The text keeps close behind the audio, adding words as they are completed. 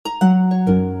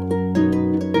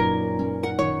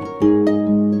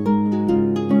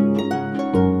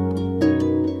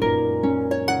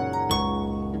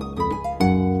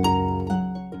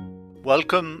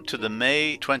Welcome to the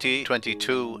May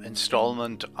 2022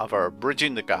 installment of our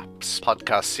Bridging the Gaps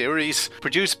podcast series,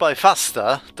 produced by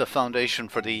FASTA, the Foundation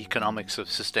for the Economics of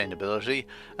Sustainability,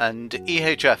 and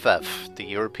EHFF, the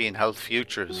European Health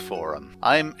Futures Forum.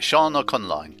 I'm Sean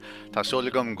O'Connelline,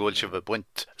 Tarsoligum Gulsheva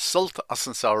Buint, Sult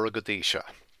Asansara Godisha.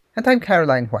 And I'm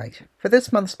Caroline White. For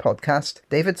this month's podcast,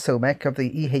 David Somek of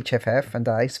the EHFF and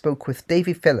I spoke with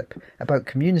Davy Phillip about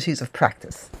communities of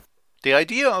practice. The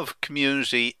idea of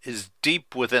community is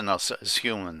deep within us as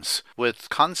humans, with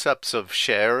concepts of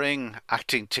sharing,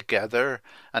 acting together,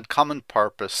 and common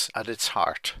purpose at its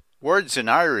heart. Words in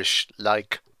Irish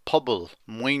like pobble,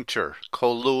 muinter,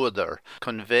 colluadar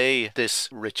convey this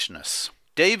richness.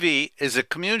 Davy is a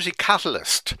community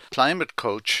catalyst, climate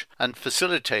coach and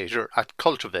facilitator at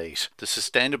Cultivate, the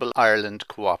Sustainable Ireland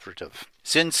Cooperative.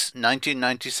 Since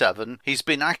 1997, he's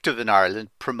been active in Ireland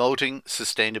promoting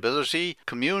sustainability,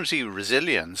 community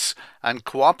resilience and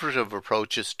cooperative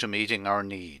approaches to meeting our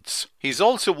needs. He's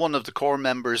also one of the core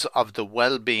members of the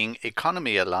Wellbeing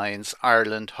Economy Alliance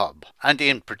Ireland Hub. And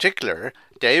in particular,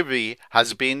 Davy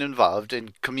has been involved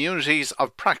in communities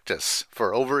of practice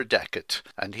for over a decade,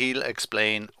 and he'll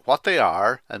explain what they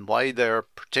are and why they're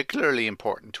particularly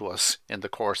important to us in the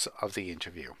course of the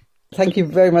interview. Thank you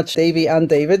very much, Davy and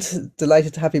David.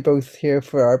 Delighted to have you both here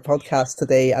for our podcast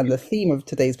today. And the theme of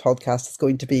today's podcast is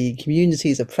going to be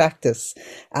communities of practice.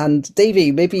 And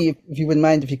Davy, maybe if you wouldn't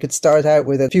mind if you could start out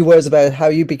with a few words about how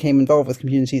you became involved with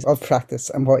communities of practice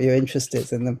and what your interest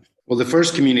is in them. Well, the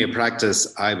first community of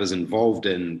practice I was involved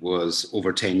in was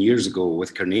over 10 years ago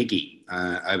with Carnegie.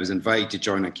 I was invited to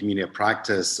join a community of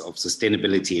practice of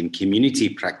sustainability and community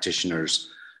practitioners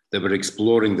that were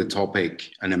exploring the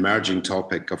topic, an emerging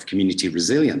topic of community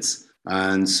resilience.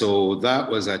 And so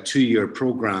that was a 2-year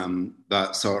program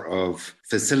that sort of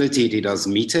facilitated us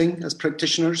meeting as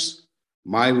practitioners.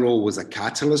 My role was a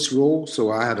catalyst role,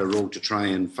 so I had a role to try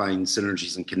and find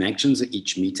synergies and connections at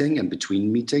each meeting and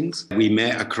between meetings. We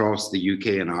met across the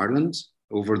UK and Ireland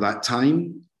over that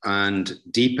time and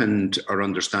deepened our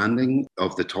understanding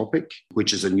of the topic,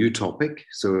 which is a new topic.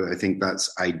 So I think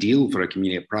that's ideal for a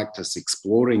community of practice,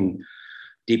 exploring,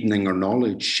 deepening our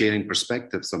knowledge, sharing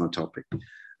perspectives on a topic.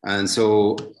 And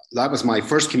so that was my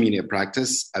first community of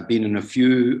practice. I've been in a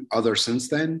few others since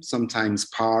then, sometimes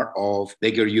part of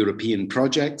bigger European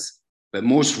projects, but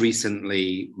most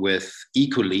recently with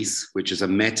EcoLease, which is a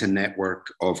meta-network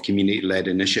of community-led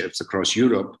initiatives across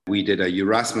Europe. We did a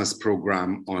Erasmus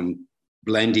program on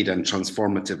blended and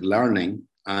transformative learning.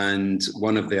 And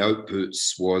one of the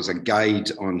outputs was a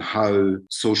guide on how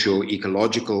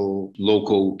socio-ecological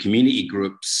local community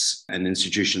groups and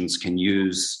institutions can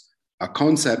use a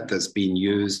concept that's been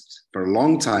used for a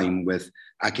long time with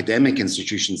academic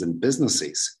institutions and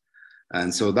businesses.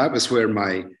 And so that was where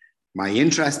my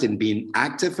interest in being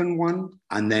active in one,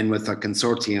 and then with a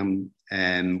consortium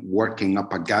working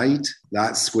up a guide,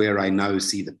 that's where I now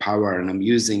see the power, and I'm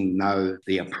using now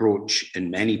the approach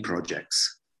in many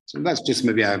projects. So that's just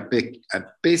maybe a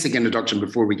basic introduction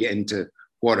before we get into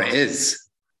what it is.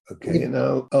 Okay,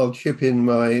 now I'll chip in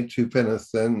my two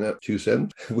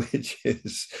cents, which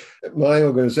is my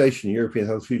organisation, European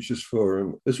Health Futures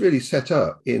Forum, was really set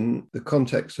up in the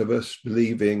context of us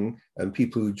believing, and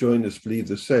people who join us believe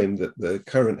the same, that the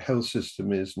current health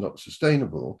system is not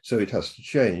sustainable, so it has to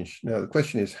change. Now, the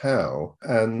question is how,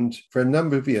 and for a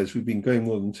number of years, we've been going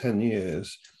more than 10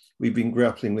 years, we've been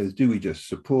grappling with, do we just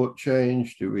support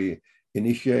change? Do we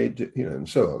initiate, and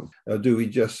so on? Do we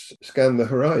just scan the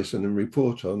horizon and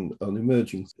report on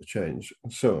emerging change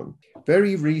and so on?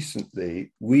 Very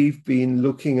recently, we've been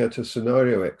looking at a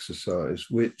scenario exercise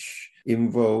which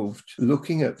involved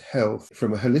looking at health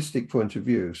from a holistic point of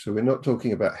view. So we're not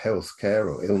talking about health care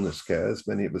or illness care, as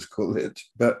many of us call it,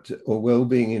 or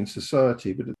well-being in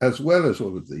society, but as well as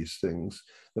all of these things,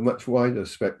 the much wider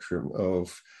spectrum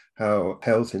of how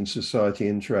health in society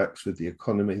interacts with the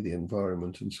economy, the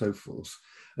environment, and so forth.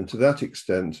 And to that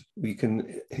extent, we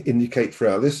can indicate for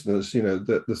our listeners,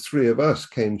 that the three of us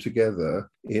came together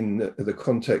in the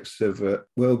context of a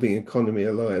Wellbeing Economy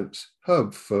Alliance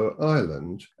hub for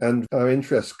Ireland. And our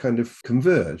interests kind of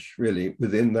converge, really,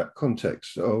 within that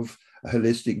context of a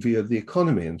holistic view of the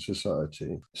economy and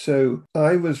society. So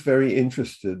I was very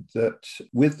interested that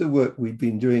with the work we've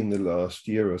been doing the last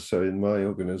year or so in my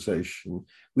organisation,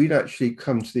 we'd actually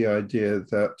come to the idea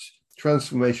that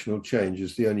transformational change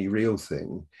is the only real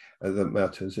thing that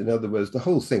matters. In other words, the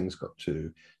whole thing's got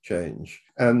to change,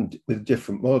 and with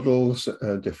different models,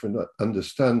 different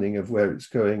understanding of where it's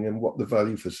going and what the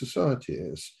value for society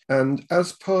is. And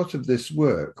as part of this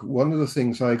work, one of the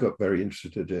things I got very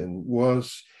interested in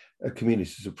was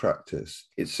communities of practice.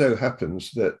 It so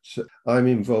happens that I'm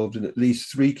involved in at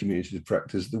least 3 communities of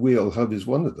practice. The Wheel Hub is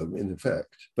one of them, in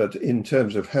effect, but in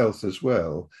terms of health as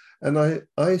well. And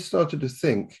I started to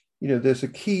think, there's a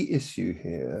key issue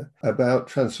here about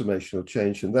transformational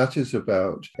change, and that is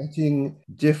about getting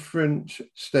different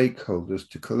stakeholders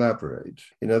to collaborate.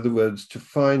 In other words, to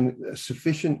find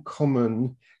sufficient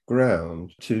common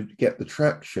ground to get the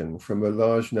traction from a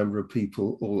large number of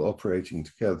people all operating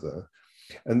together.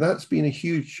 And that's been a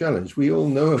huge challenge. We all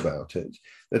know about it,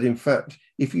 that in fact,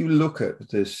 if you look at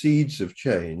the seeds of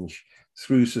change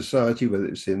through society, whether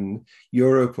it's in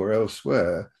Europe or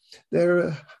elsewhere, there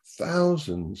are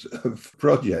thousands of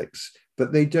projects,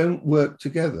 but they don't work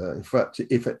together. In fact,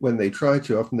 when they try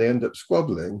to, often they end up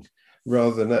squabbling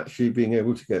rather than actually being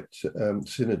able to get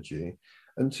synergy.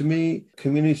 And to me,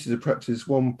 communities of practice is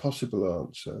one possible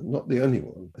answer, not the only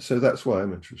one. So that's why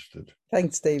I'm interested.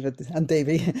 Thanks, David and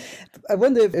Davy. I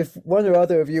wonder if one or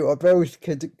other of you or both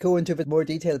could go into a bit more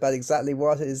detail about exactly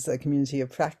what is a community of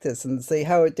practice and say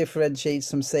how it differentiates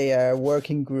from, say, a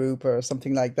working group or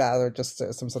something like that, or just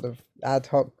some sort of ad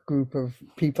hoc group of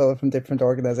people from different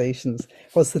organizations.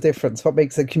 What's the difference? What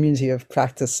makes a community of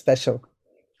practice special?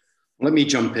 Let me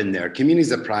jump in there.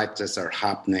 Communities of practice are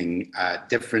happening at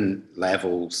different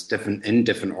levels, in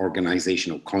different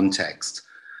organizational contexts.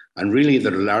 And really,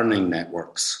 they're learning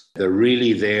networks. They're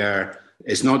really there.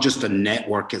 It's not just a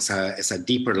network, it's a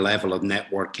deeper level of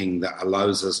networking that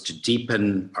allows us to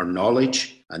deepen our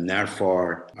knowledge and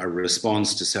therefore our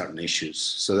response to certain issues.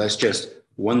 So that's just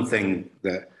one thing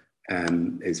that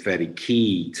is very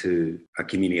key to a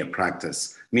community of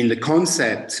practice. I mean, the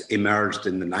concept emerged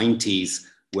in the 90s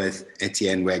with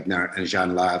Etienne Wegner and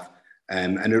Jean Lave.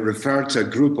 And it referred to a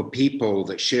group of people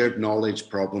that shared knowledge,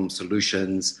 problem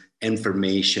solutions,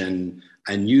 information,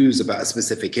 and news about a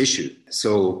specific issue.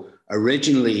 So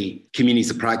originally,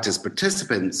 communities of practice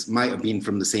participants might have been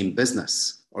from the same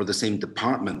business or the same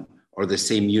department or the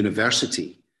same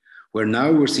university, where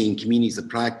now we're seeing communities of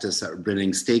practice that are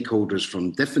bringing stakeholders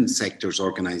from different sectors,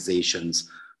 organizations,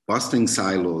 busting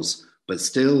silos, but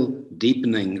still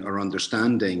deepening our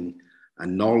understanding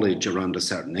and knowledge around a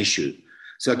certain issue.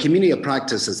 So a community of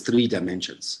practice has 3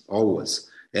 dimensions,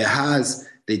 always. It has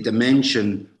the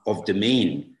dimension of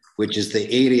domain, which is the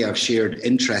area of shared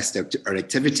interest or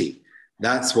activity.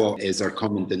 That's what is our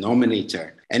common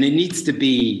denominator. And it needs to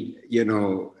be,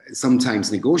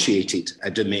 sometimes negotiated, a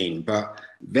domain, but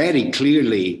very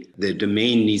clearly the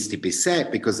domain needs to be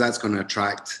set because that's going to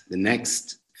attract the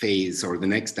next phase or the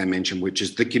next dimension, which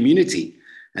is the community.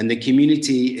 And the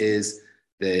community is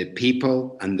the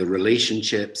people and the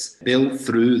relationships built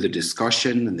through the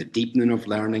discussion and the deepening of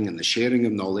learning and the sharing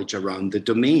of knowledge around the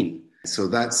domain. So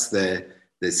that's the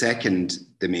second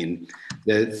domain.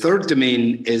 The third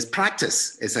domain is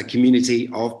practice. It's a community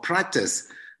of practice.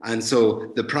 And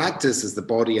so the practice is the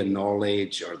body of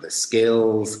knowledge or the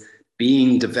skills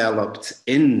being developed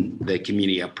in the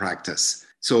community of practice.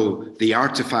 So the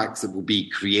artifacts that will be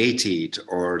created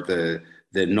or the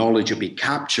knowledge will be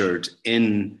captured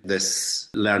in this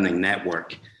learning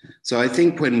network. So I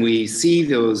think when we see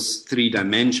those 3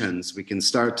 dimensions, we can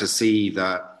start to see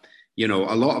that,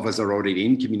 a lot of us are already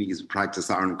in communities of practice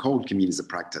that aren't called communities of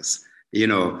practice.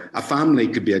 A family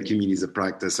could be a communities of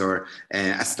practice, or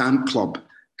a stamp club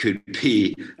could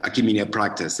be a community of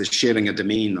practice. It's sharing a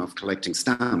domain of collecting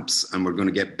stamps, and we're going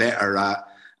to get better at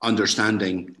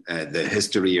understanding the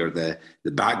history or the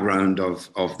background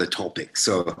of the topic.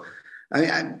 So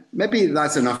maybe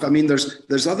that's enough. I mean,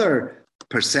 there's other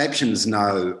perceptions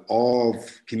now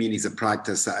of communities of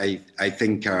practice that I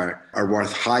think are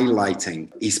worth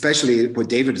highlighting, especially what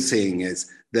David is saying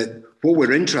is that what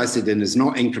we're interested in is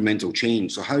not incremental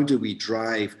change. So how do we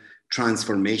drive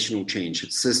transformational change,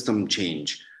 system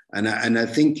change? And I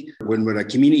think when we're a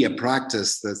community of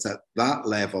practice that's at that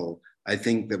level, I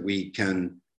think that we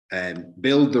can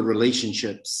build the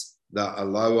relationships that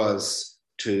allow us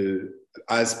to,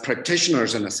 as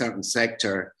practitioners in a certain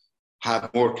sector,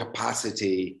 have more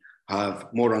capacity, have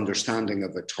more understanding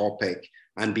of the topic,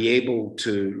 and be able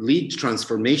to lead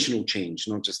transformational change,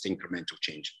 not just incremental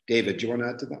change. David, do you want to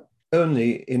add to that?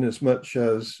 Only in as much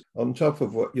as, on top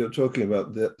of what you're talking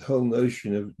about, the whole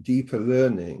notion of deeper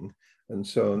learning and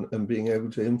so on, and being able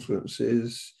to influence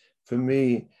is, for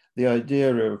me, the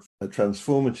idea of a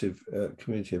transformative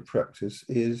community of practice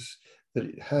is that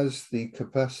it has the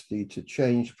capacity to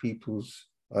change people's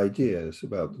ideas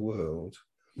about the world.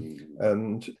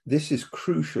 And this is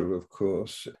crucial, of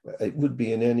course. It would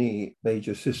be in any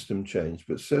major system change,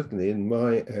 but certainly in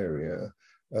my area,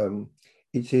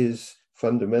 it is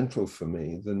fundamental for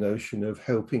me, the notion of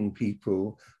helping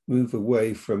people move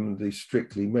away from the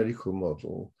strictly medical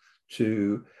model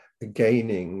to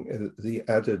gaining the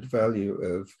added value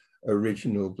of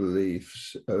original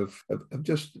beliefs, of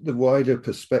just the wider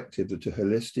perspective that a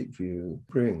holistic view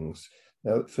brings.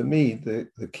 Now, for me,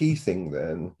 the key thing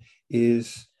then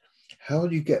is, how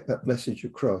do you get that message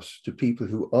across to people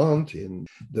who aren't in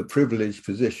the privileged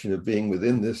position of being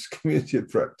within this community of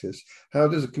practice? How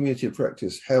does a community of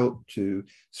practice help to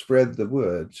spread the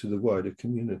word to the wider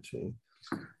community?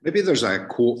 Maybe there's a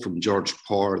quote from George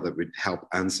Parr that would help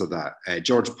answer that.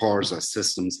 George Parr is a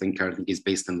systems thinker. I think he's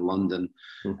based in London.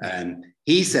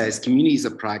 He says communities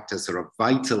of practice are of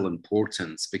vital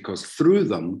importance because through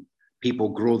them, people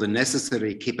grow the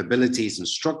necessary capabilities and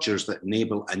structures that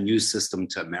enable a new system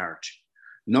to emerge,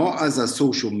 not as a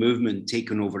social movement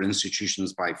taking over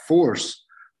institutions by force,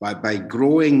 but by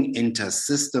growing into a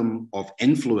system of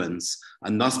influence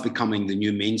and thus becoming the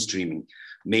new mainstream,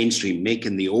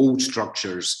 making the old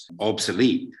structures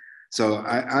obsolete. So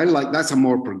I like, that's a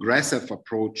more progressive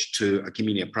approach to a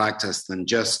community of practice than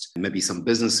just maybe some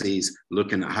businesses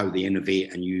looking at how they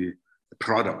innovate a new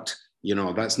product. You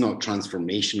know, that's not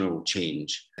transformational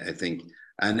change, I think.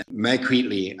 And Meg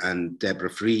Wheatley and Deborah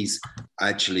Fries,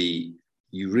 actually,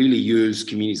 you really use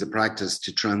communities of practice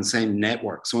to transcend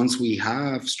networks. Once we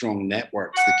have strong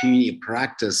networks, the community of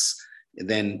practice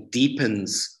then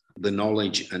deepens the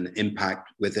knowledge and impact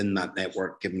within that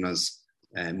network, giving us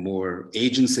more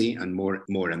agency and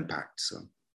more impact. So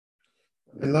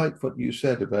I like what you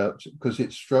said about, because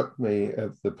it struck me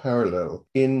of the parallel.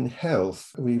 In health,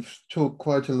 we've talked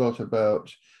quite a lot about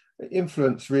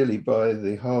influence really by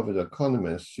the Harvard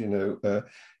economists,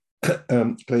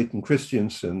 Clayton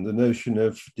Christensen, the notion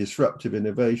of disruptive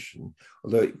innovation,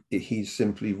 although he's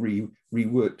simply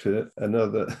reworked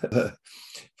another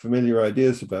familiar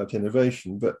ideas about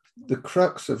innovation. But the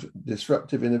crux of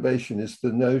disruptive innovation is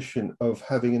the notion of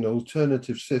having an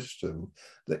alternative system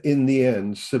that in the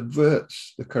end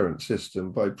subverts the current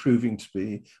system by proving to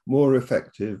be more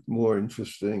effective, more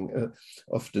interesting,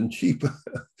 often cheaper.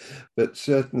 But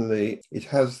certainly it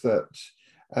has that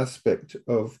aspect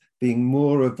of being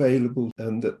more available,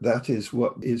 and that is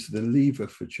what is the lever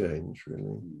for change,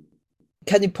 really.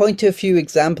 Can you point to a few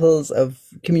examples of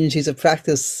communities of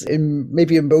practice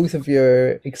maybe in both of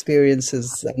your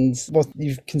experiences and what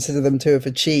you consider them to have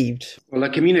achieved? Well, a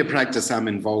community of practice I'm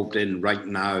involved in right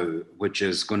now, which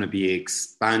is going to be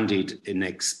expanded in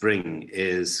next spring,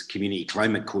 is community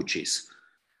climate coaches.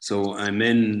 So I'm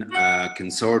in a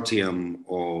consortium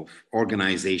of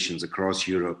organizations across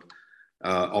Europe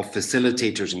of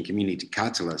facilitators and community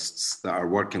catalysts that are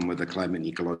working with the climate and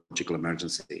ecological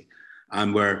emergency.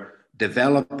 And we're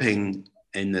developing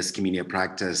in this community of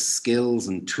practice skills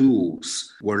and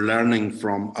tools. We're learning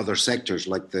from other sectors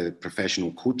like the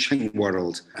professional coaching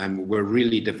world, and we're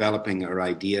really developing our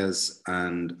ideas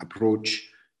and approach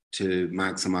to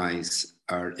maximize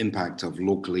our impact of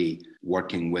locally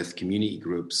working with community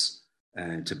groups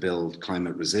to build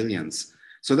climate resilience.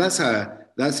 So that's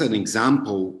an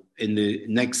example. In the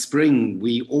next spring,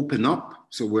 we open up.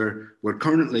 So we're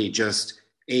currently just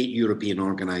 8 European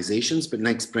organizations, but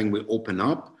next spring we open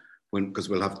up because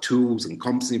we'll have tools and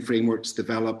competency frameworks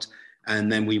developed.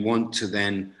 And then we want to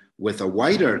then, with a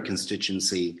wider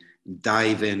constituency,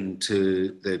 dive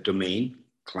into the domain,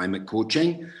 climate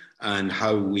coaching, and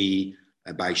how we,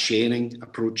 by sharing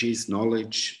approaches,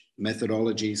 knowledge,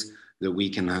 methodologies, that we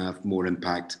can have more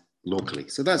impact locally.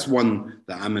 So that's one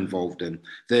that I'm involved in.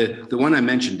 The one I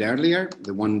mentioned earlier,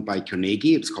 the one by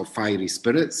Carnegie, it's called Fiery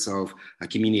Spirits, of a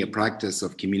community of practice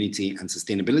of community and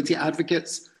sustainability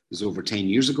advocates. It was over 10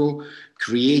 years ago,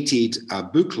 created a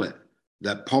booklet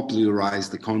that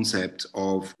popularized the concept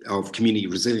of community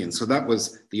resilience. So that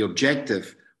was the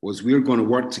objective, was we're going to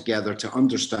work together to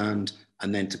understand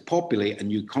and then to populate a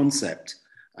new concept.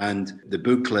 And the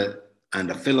booklet and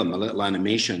a film, a little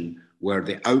animation, were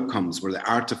the outcomes, were the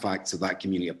artifacts of that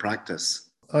community of practice.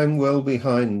 I'm well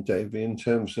behind, Davey, in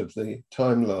terms of the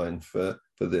timeline for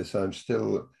this. I'm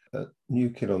still a new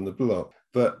kid on the block.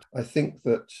 But I think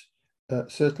that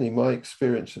certainly my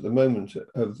experience at the moment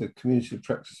of the community of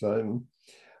practice I'm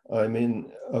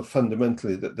in are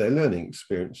fundamentally that they're learning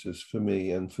experiences for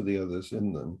me and for the others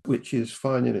in them, which is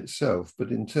fine in itself. But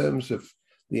in terms of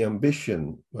the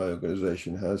ambition my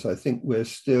organization has, I think we're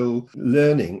still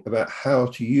learning about how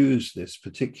to use this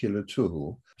particular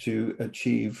tool to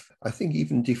achieve, I think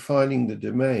even defining the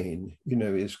domain,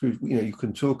 is, you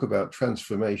can talk about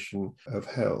transformation of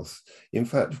health. In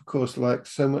fact, of course, like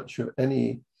so much of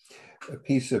any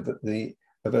piece of a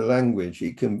language,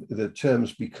 the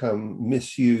terms become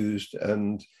misused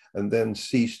and and then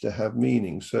cease to have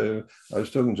meaning. So I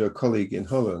was talking to a colleague in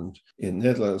Holland, in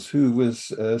Netherlands, who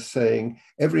was saying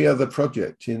every other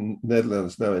project in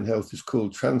Netherlands now in health is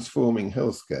called transforming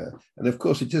healthcare. And of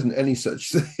course, it isn't any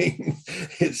such thing.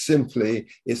 It's simply,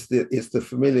 it's the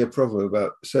familiar problem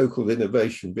about so-called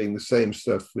innovation being the same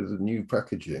stuff with a new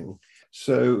packaging.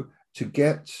 So to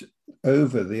get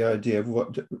over the idea of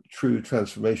what true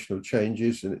transformational change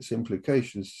is and its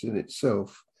implications is in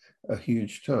itself a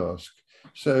huge task.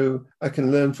 So I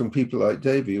can learn from people like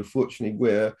Davy, who fortunately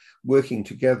we're working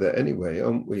together anyway,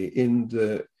 aren't we, in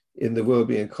the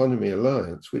Wellbeing Economy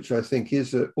Alliance, which I think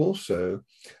is also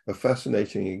a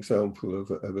fascinating example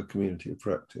of a community of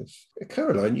practice.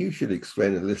 Caroline, you should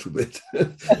explain a little bit to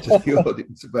the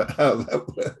audience about how that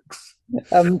works.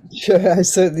 Sure,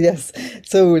 yes.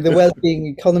 So the Wellbeing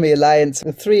Economy Alliance,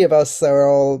 the three of us are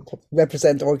all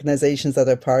represent organisations that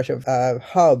are part of a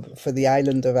hub for the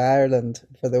island of Ireland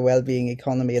for the Wellbeing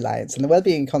Economy Alliance. And the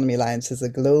Wellbeing Economy Alliance is a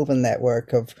global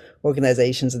network of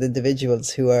organisations and individuals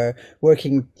who are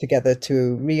working together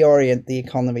to reorient the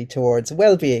economy towards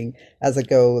well-being as a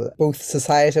goal, both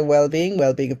societal well-being,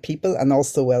 well-being of people, and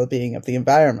also well-being of the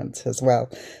environment as well.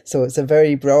 So it's a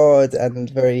very broad and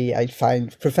very, I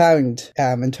find, profound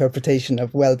interpretation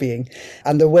of well-being,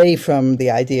 and away from the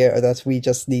idea that we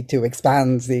just need to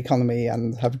expand the economy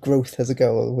and have growth as a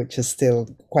goal, which is still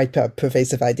quite a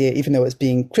pervasive idea. Even though it's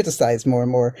being criticised more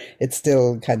and more, it's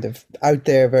still kind of out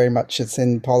there very much. It's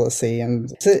in policy,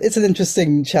 and it's an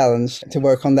interesting challenge to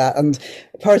work on that. And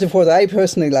part of what I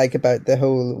personally like about the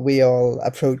whole We All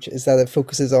approach is that it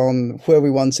focuses on where we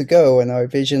want to go and our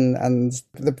vision and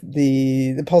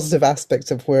the positive aspects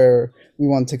of where we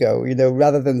want to go,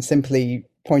 rather than simply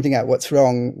pointing out what's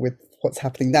wrong with what's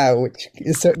happening now, which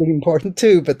is certainly important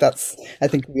too, but I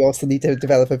think we also need to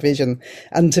develop a vision.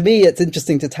 And to me, it's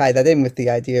interesting to tie that in with the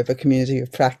idea of a community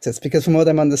of practice, because from what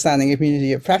I'm understanding, a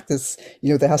community of practice,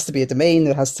 there has to be a domain,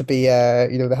 there has to be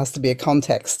a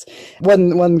context.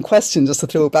 One question, just to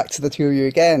throw it back to the two of you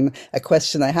again, a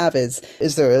question I have is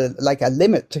there a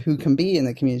limit to who can be in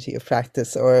a community of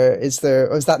practice, or is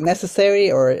that necessary,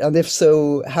 and if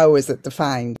so, how is it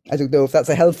defined? I don't know if that's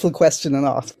a helpful question or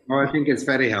not. Well, I think it's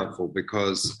very helpful,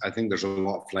 because I think there's a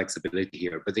lot of flexibility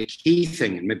here. But the key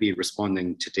thing, and maybe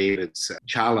responding to David's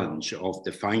challenge of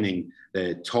defining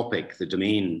the topic, the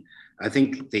domain, I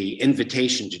think the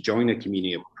invitation to join a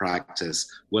community of practice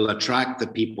will attract the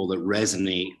people that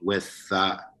resonate with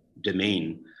that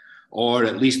domain, or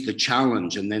at least the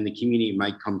challenge, and then the community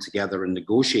might come together and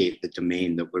negotiate the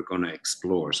domain that we're going to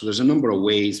explore. So there's a number of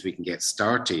ways we can get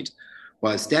started.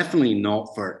 Well, it's definitely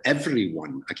not for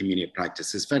everyone, a community of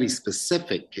practice. It's very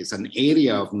specific. It's an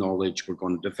area of knowledge we're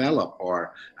going to develop,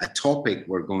 or a topic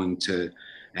we're going to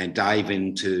dive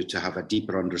into to have a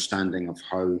deeper understanding of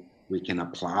how we can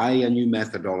apply a new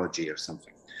methodology or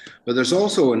something. But there's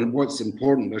also, and what's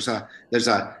important, there's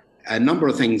a number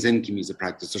of things in community of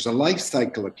practice. There's a life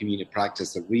cycle of community of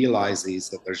practice that realizes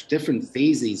that there's different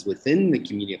phases within the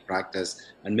community of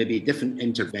practice and maybe different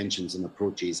interventions and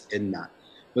approaches in that.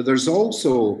 But there's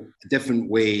also different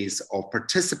ways of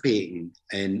participating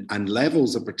in and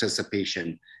levels of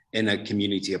participation in a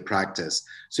community of practice.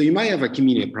 So you might have a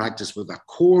community of practice with a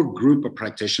core group of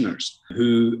practitioners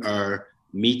who are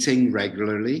meeting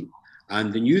regularly.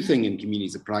 And the new thing in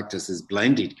communities of practice is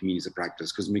blended communities of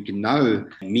practice, because we can now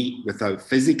meet without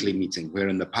physically meeting, where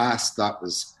in the past that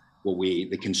was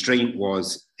the constraint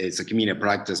was, it's a community of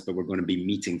practice, but we're going to be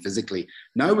meeting physically.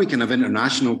 Now we can have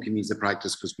international communities of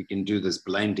practice because we can do this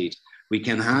blended. We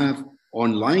can have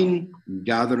online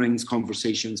gatherings,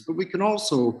 conversations, but we can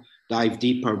also dive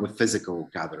deeper with physical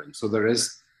gatherings. So there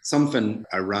is something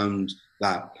around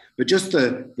that. But just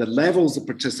the levels of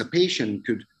participation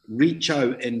could reach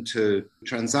out into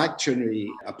transactionary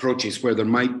approaches where there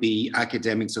might be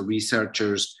academics or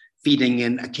researchers feeding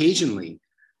in occasionally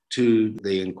to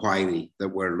the inquiry that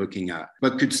we're looking at,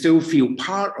 but could still feel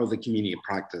part of the community of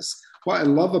practice. What I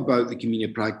love about the community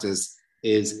of practice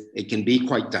is it can be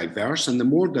quite diverse, and the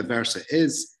more diverse it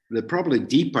is, the probably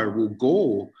deeper we'll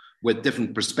go with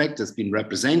different perspectives being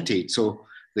represented. So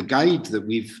the guide that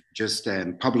we've just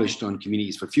published on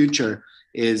Communities for Future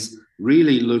is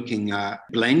really looking at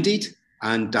blended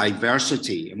and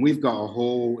diversity. And we've got a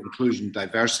whole inclusion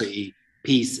diversity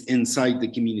piece inside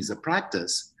the communities of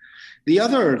practice. The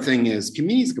other thing is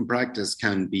communities of practice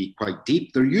can be quite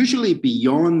deep. They're usually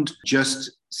beyond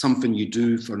just something you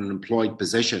do for an employed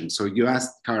position. So you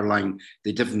asked Caroline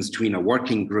the difference between a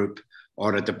working group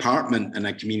or a department and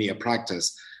a community of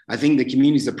practice. I think the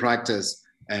communities of practice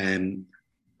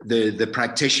the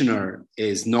practitioner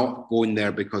is not going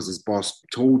there because his boss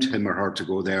told him or her to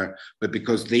go there, but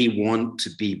because they want to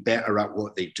be better at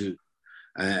what they do.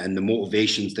 And the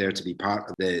motivation's there to be part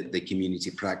of the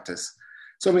community practice.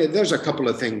 So I mean, there's a couple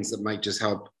of things that might just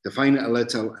help define it a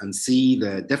little and see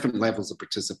the different levels of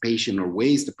participation or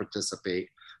ways to participate,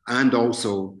 and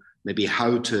also maybe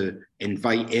how to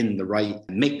invite in the right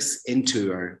mix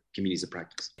into our communities of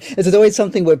practice. Is it always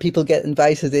something where people get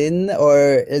invited in, or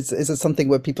is it something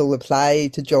where people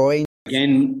apply to join?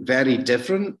 Again, very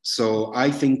different. So I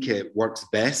think it works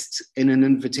best in an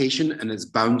invitation, and it's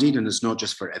bounded and it's not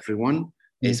just for everyone.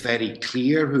 It's very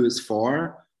clear who it's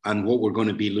for and what we're going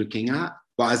to be looking at.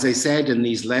 But as I said, in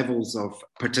these levels of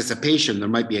participation, there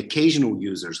might be occasional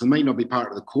users. They might not be part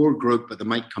of the core group, but they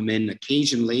might come in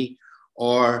occasionally,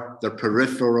 or they're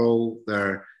peripheral,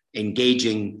 they're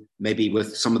engaging maybe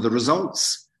with some of the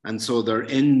results. And so they're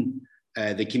in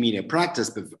the community of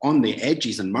practice, but on the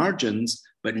edges and margins,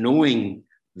 but knowing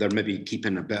they're maybe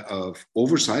keeping a bit of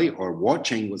oversight or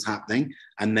watching what's happening,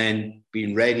 and then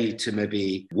being ready to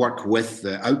maybe work with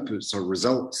the outputs or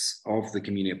results of the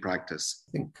community of practice.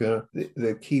 I think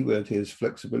the key word here is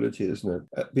flexibility, isn't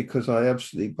it? Because I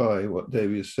absolutely buy what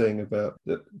Davey is saying about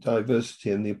the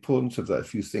diversity and the importance of that.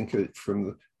 If you think of it from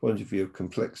the point of view of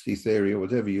complexity theory or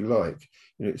whatever you like,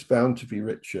 it's bound to be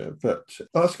richer. But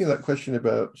asking that question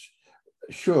about,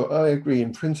 sure, I agree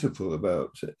in principle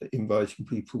about inviting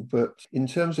people, but in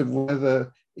terms of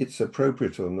whether it's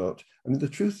appropriate or not, I mean, the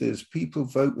truth is people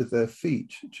vote with their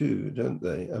feet too, don't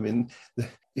they? I mean,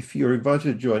 if you're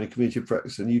invited to join a community of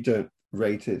practice and you don't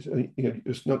rate it,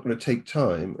 it's not going to take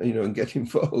time, and get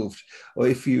involved. Or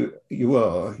if you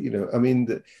are, I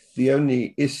mean, the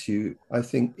only issue I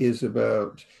think is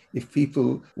about if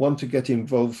people want to get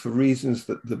involved for reasons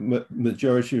that the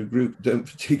majority of the group don't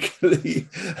particularly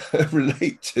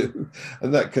relate to,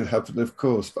 and that can happen, of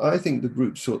course. But I think the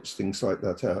group sorts things like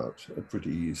that out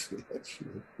pretty easily,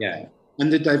 actually. Yeah.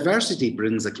 And the diversity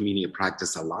brings a community of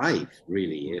practice alive,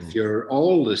 really. If you're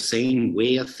all the same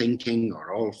way of thinking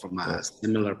or all from a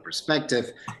similar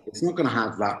perspective, it's not going to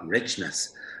have that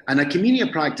richness. And a community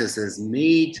of practice is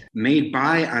made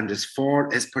by and is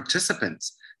for its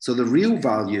participants. So the real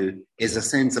value is a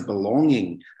sense of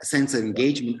belonging, a sense of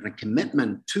engagement and a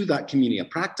commitment to that community of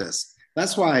practice.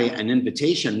 That's why an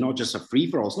invitation, not just a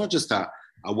free-for-all, it's not just a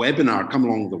webinar, come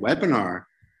along the webinar.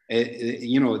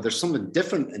 There's something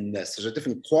different in this. There's a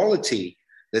different quality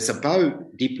that's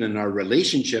about deepening our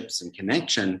relationships and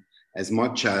connection as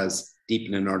much as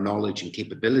deepening our knowledge and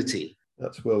capability.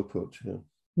 That's well put, yeah.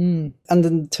 And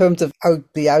in terms of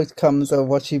the outcomes or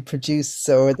what you produce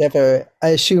or whatever,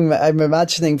 I'm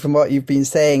imagining from what you've been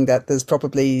saying that there's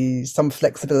probably some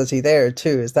flexibility there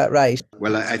too. Is that right?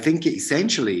 Well, I think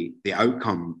essentially the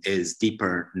outcome is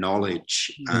deeper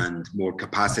knowledge and more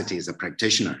capacity as a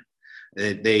practitioner.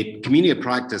 The community of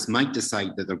practice might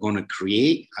decide that they're going to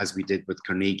create, as we did with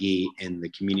Carnegie in the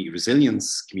community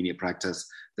resilience community of practice,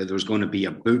 that there's going to be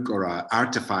a book or an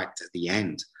artifact at the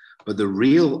end. But the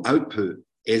real output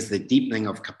is the deepening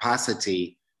of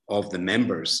capacity of the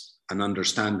members and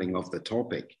understanding of the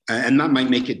topic. And that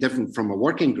might make it different from a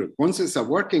working group. Once it's a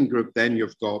working group, then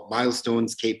you've got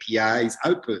milestones, KPIs,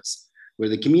 outputs, where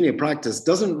the community of practice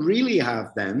doesn't really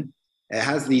have them. It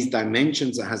has these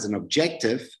dimensions, it has an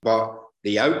objective, but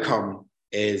the outcome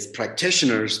is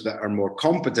practitioners that are more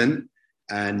competent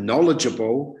and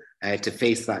knowledgeable to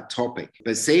face that topic.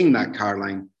 But saying that,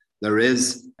 Caroline, there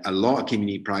is a lot of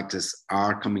community practice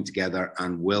are coming together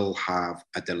and will have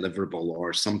a deliverable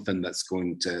or something that's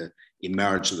going to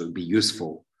emerge that will be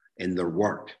useful in their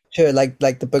work. Sure, like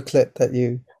the booklet that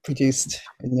you produced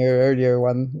in your earlier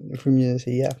one,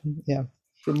 Community, yeah.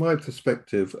 From my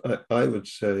perspective, I would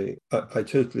say I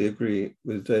totally agree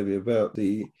with Davey about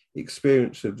the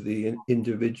experience of the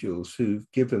individuals who've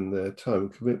given their time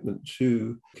and commitment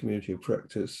to community of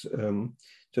practice in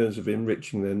terms of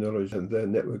enriching their knowledge and their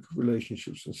network of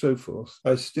relationships and so forth.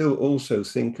 I still also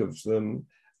think of them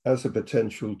as a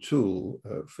potential tool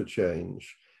for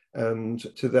change. And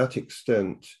to that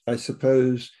extent, I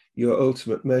suppose your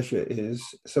ultimate measure is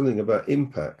something about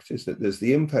impact, is that there's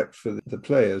the impact for the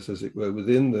players, as it were,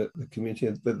 within the community,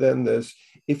 but then there's,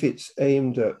 if it's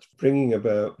aimed at bringing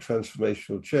about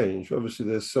transformational change, obviously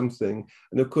there's something,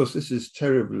 and of course this is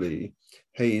terribly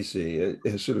hazy,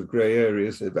 a sort of grey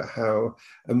areas about how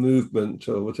a movement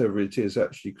or whatever it is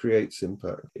actually creates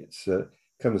impact. It's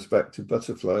comes back to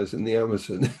butterflies in the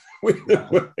Amazon.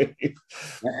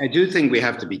 I do think we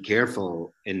have to be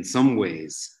careful in some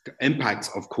ways.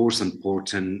 Impact's of course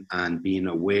important, and being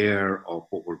aware of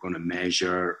what we're going to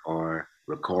measure or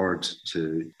record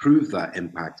to prove that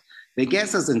impact. It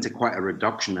gets us into quite a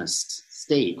reductionist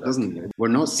state, doesn't it? We're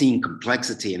not seeing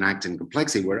complexity and acting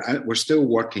complexity. We're still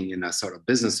working in a sort of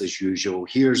business as usual.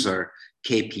 Here's our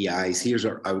KPIs, here's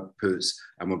our outputs,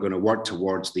 and we're going to work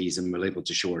towards these, and we're able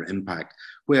to show our impact.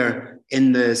 Where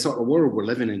in the sort of world we're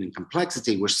living in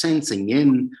complexity, we're sensing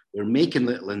in, we're making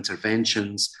little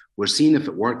interventions, we're seeing if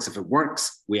it works. If it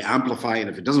works, we amplify it.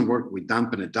 If it doesn't work, we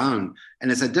dampen it down. And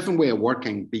it's a different way of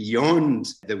working beyond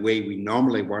the way we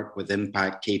normally work with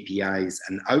impact, KPIs,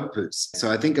 and outputs. So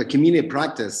I think a community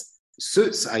practice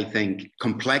suits, I think,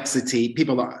 complexity.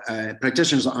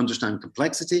 Practitioners that understand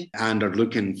complexity and are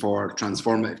looking for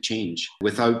transformative change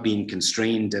without being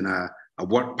constrained in a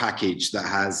work package that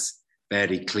has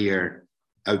very clear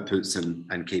outputs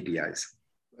and KPIs.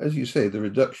 As you say, the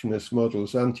reductionist model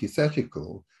is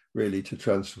antithetical, really, to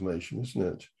transformation, isn't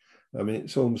it? I mean,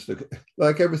 it's almost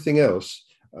like everything else.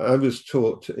 I was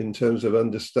taught in terms of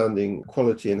understanding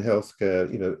quality in healthcare,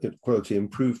 quality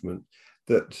improvement,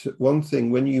 that one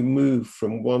thing, when you move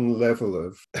from one level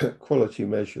of quality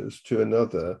measures to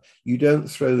another, you don't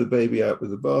throw the baby out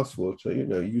with the bathwater.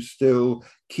 You still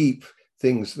keep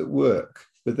things that work,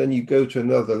 but then you go to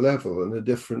another level and a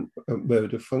different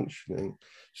mode of functioning.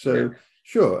 So. Yeah.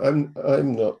 Sure, I'm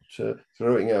not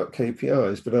throwing out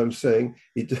KPIs, but I'm saying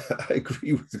I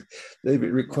agree with David.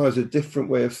 It requires a different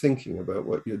way of thinking about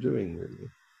what you're doing, really.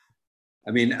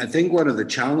 I mean, I think one of the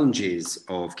challenges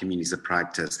of communities of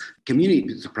practice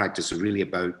are really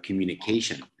about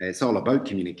communication. It's all about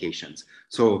communications.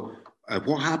 So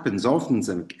what happens often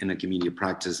in a community of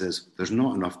practice is there's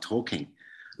not enough talking.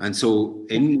 And so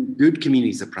in good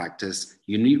communities of practice,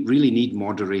 you really need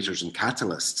moderators and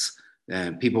catalysts.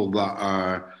 People that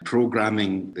are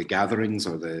programming the gatherings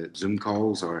or the Zoom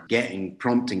calls or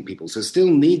prompting people. So it still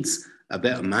needs a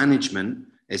bit of management.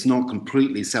 It's not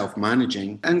completely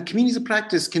self-managing. And communities of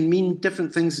practice can mean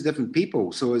different things to different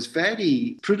people. So it's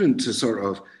very prudent to sort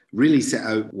of really set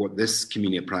out what this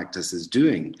community of practice is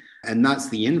doing. And that's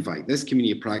the invite. This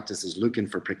community of practice is looking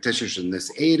for practitioners in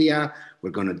this area. We're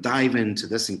going to dive into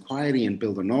this inquiry and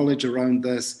build a knowledge around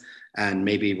this. And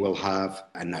maybe we'll have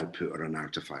an output or an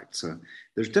artifact. So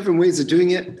there's different ways of doing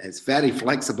it. It's very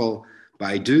flexible, but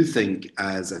I do think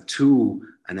as a tool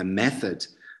and a method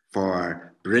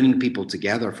for bringing people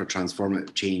together for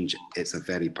transformative change, it's a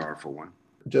very powerful one.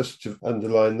 Just to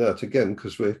underline that again,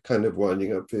 because we're kind of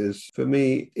winding up, is for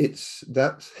me, it's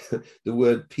that the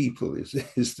word people is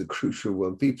the crucial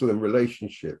one. People and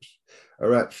relationships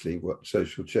are actually what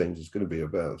social change is going to be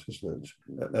about, isn't it?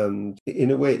 And in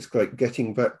a way, it's like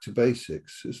getting back to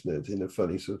basics, isn't it? In a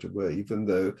funny sort of way, even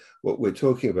though what we're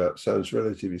talking about sounds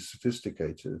relatively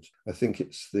sophisticated. I think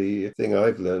it's the thing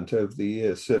I've learned over the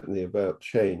years, certainly about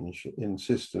change in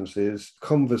systems, is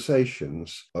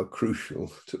conversations are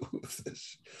crucial to all of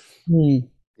this.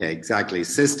 Yeah, exactly.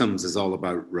 Systems is all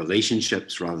about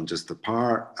relationships rather than just the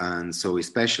power. And so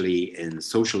especially in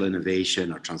social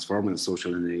innovation or transformative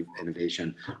social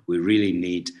innovation, we really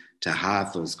need to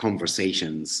have those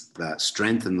conversations that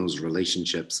strengthen those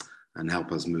relationships and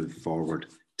help us move forward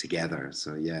together.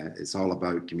 So yeah, it's all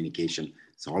about communication.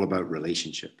 It's all about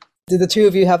relationship. Do the two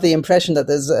of you have the impression that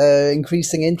there's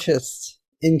increasing interest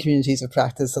in communities of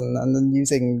practice and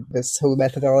using this whole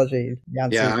methodology?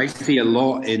 Yeah, I see a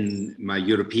lot in my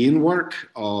European work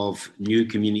of new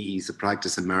communities of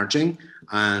practice emerging,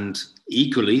 and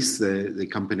Ecolis, the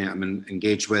company I'm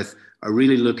engaged with, are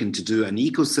really looking to do an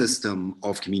ecosystem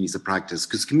of communities of practice,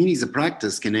 because communities of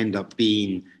practice can end up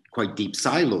being quite deep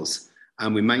silos,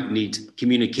 and we might need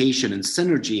communication and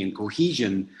synergy and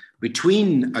cohesion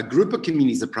between a group of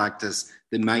communities of practice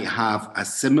that might have a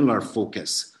similar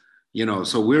focus.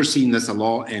 So we're seeing this a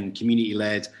lot in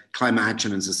community-led climate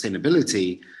action and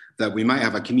sustainability, that we might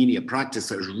have a community of practice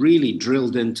that is really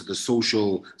drilled into the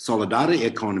social solidarity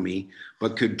economy,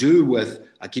 but could do with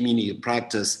a community of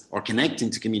practice or connecting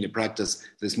to community practice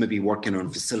that's maybe working on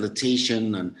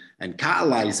facilitation and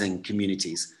catalyzing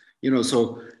communities.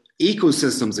 So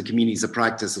ecosystems of communities of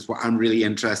practice is what I'm really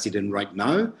interested in right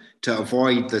now, to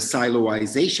avoid the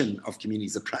siloization of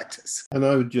communities of practice. And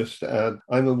I would just add,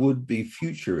 I'm a would-be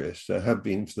futurist. I have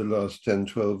been for the last 10,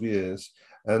 12 years.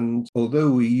 And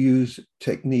although we use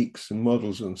techniques and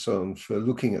models and so on for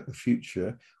looking at the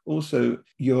future, also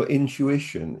your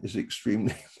intuition is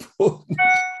extremely important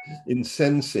in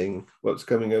sensing what's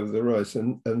coming over the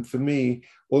horizon. And for me,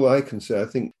 all I can say, I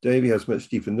think Davey has much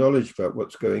deeper knowledge about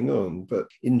what's going on, but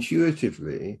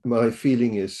intuitively, my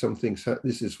feeling is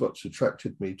this is what's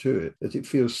attracted me to it, that it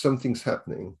feels something's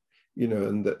happening,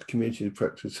 and that community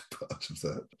practice is part of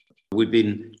that. We've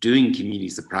been doing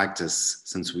communities of practice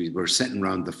since we were sitting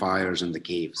around the fires in the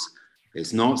caves.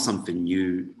 It's not something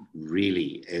new,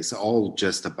 really. It's all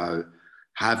just about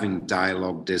having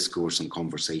dialogue, discourse, and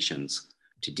conversations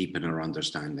to deepen our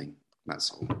understanding.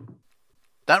 That's all.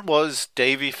 That was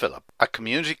Davy Phillip, a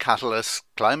community catalyst,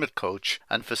 climate coach,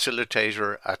 and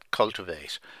facilitator at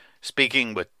Cultivate,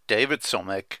 speaking with David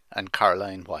Sumek and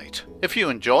Caroline White. If you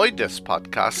enjoyed this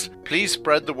podcast, please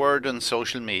spread the word on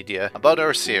social media about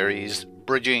our series,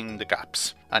 Bridging the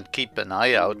Gaps, and keep an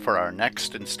eye out for our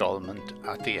next instalment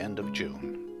at the end of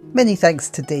June. Many thanks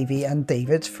to Davy and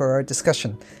David for our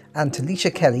discussion, and to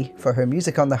Leisha Kelly for her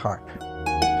music on the harp.